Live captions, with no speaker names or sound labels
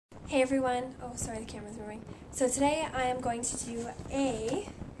Hey everyone, oh sorry the camera's moving. So today I am going to do a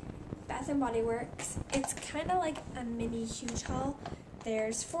Bath & Body Works. It's kind of like a mini huge haul.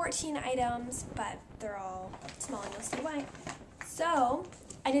 There's 14 items, but they're all small and you'll see why. So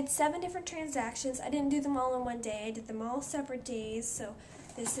I did 7 different transactions. I didn't do them all in one day. I did them all separate days. So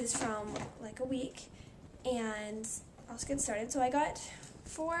this is from like a week. And I'll just get started. So I got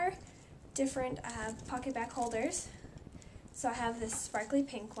 4 different pocket back holders. So I have this sparkly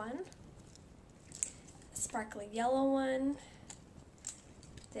pink one, a sparkly yellow one,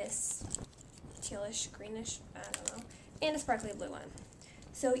 this tealish, greenish, I don't know, and a sparkly blue one.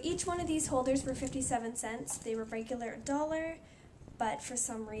 So each one of these holders were 57 cents. They were regular $1, but for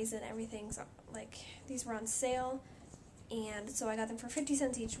some reason everything's like, these were on sale, and so I got them for 50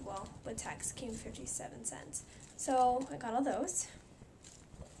 cents each. Well, with tax came 57 cents. So I got all those.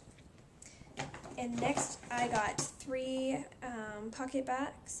 And next I got 3 pocket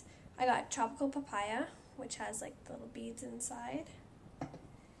backs. I got Tropical Papaya, which has like the little beads inside.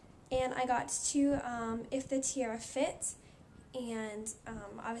 And I got 2 If the Tiara Fits. And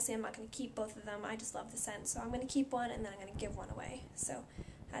obviously I'm not going to keep both of them. I just love the scent. So I'm going to keep one and then I'm going to give one away. So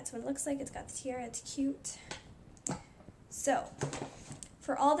that's what it looks like. It's got the tiara. It's cute. So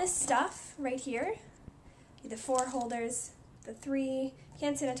for all this stuff right here, the 4 holders, the 3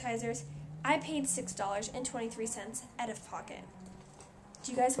 hand sanitizers, I paid $6.23 out of pocket.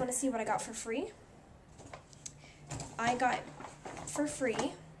 Do you guys want to see what I got for free? I got for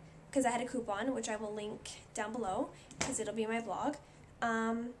free, because I had a coupon, which I will link down below, because it'll be in my blog.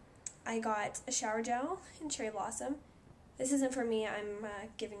 I got a shower gel in Cherry Blossom. This isn't for me, I'm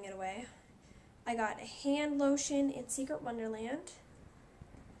giving it away. I got a hand lotion in Secret Wonderland.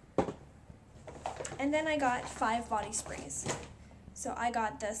 And then I got 5 body sprays. So I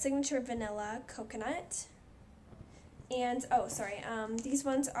got the Signature Vanilla Coconut, and, these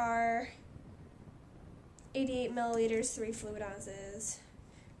ones are 88 milliliters, 3 fluid ounces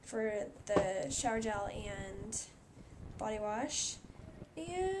for the shower gel and body wash,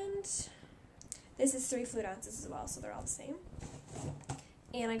 and this is 3 fluid ounces as well, so they're all the same.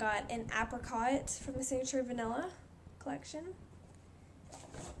 And I got an apricot from the Signature Vanilla collection.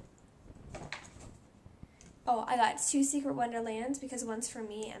 Oh, I got 2 Secret Wonderlands, because one's for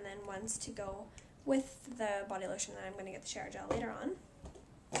me and then one's to go with the body lotion, and I'm going to get the shower gel later on.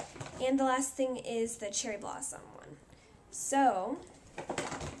 And the last thing is the Cherry Blossom one. So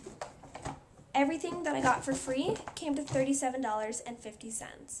everything that I got for free came to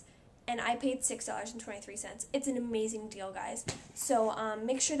 $37.50, and I paid $6.23. It's an amazing deal, guys. So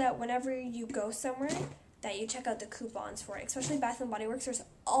make sure that whenever you go somewhere that you check out the coupons for it, especially Bath & Body Works. There's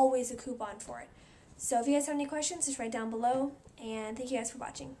always a coupon for it. So if you guys have any questions, just write down below, and thank you guys for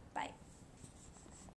watching. Bye.